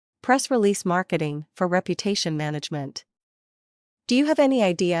Press release marketing for reputation management. Do you have any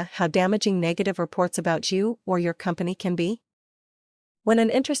idea how damaging negative reports about you or your company can be? When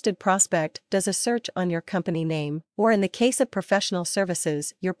an interested prospect does a search on your company name, or in the case of professional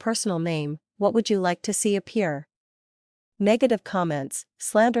services, your personal name, what would you like to see appear? Negative comments,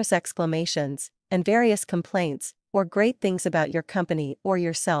 slanderous exclamations, and various complaints, or great things about your company or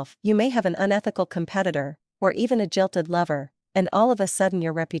yourself. You may have an unethical competitor, or even a jilted lover, and all of a sudden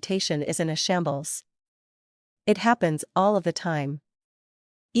your reputation is in a shambles. It happens all of the time.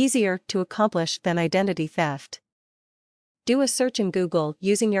 Easier to accomplish than identity theft. Do a search in Google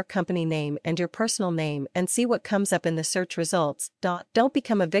using your company name and your personal name and see what comes up in the search results. Don't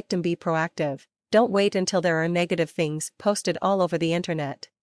become a victim, be proactive. Don't wait until there are negative things posted all over the internet.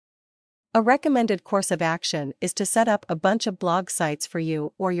 A recommended course of action is to set up a bunch of blog sites for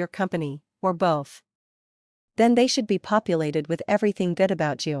you or your company, or both. Then they should be populated with everything good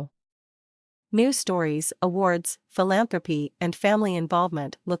about you. News stories, awards, philanthropy, and family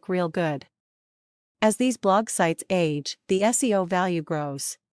involvement look real good. As these blog sites age, the SEO value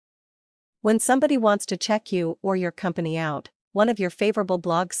grows. When somebody wants to check you or your company out, one of your favorable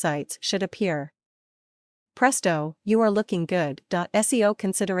blog sites should appear. Presto, you are looking good. SEO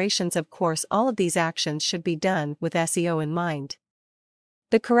considerations. Of course, all of these actions should be done with SEO in mind.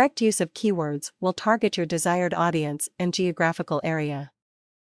 The correct use of keywords will target your desired audience and geographical area.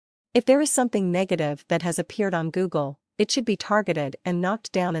 If there is something negative that has appeared on Google, it should be targeted and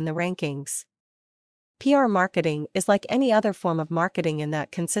knocked down in the rankings. PR marketing is like any other form of marketing in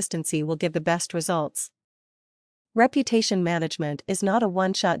that consistency will give the best results. Reputation management is not a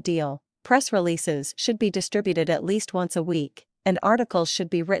one-shot deal. Press releases should be distributed at least once a week, and articles should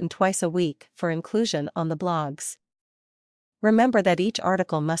be written twice a week for inclusion on the blogs. Remember that each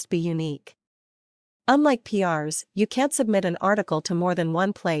article must be unique. Unlike PRs, you can't submit an article to more than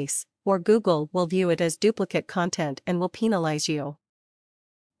one place, or Google will view it as duplicate content and will penalize you.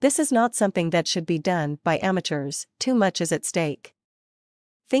 This is not something that should be done by amateurs, too much is at stake.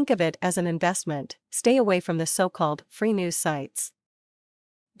 Think of it as an investment. Stay away from the so-called free news sites.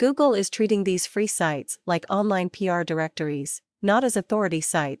 Google is treating these free sites like online PR directories, not as authority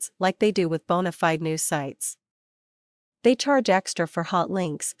sites like they do with bona fide news sites. They charge extra for hot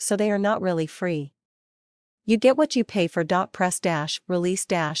links, so they are not really free. You get what you pay for.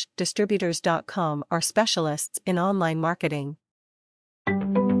 Press-release-distributors.com are specialists in online marketing.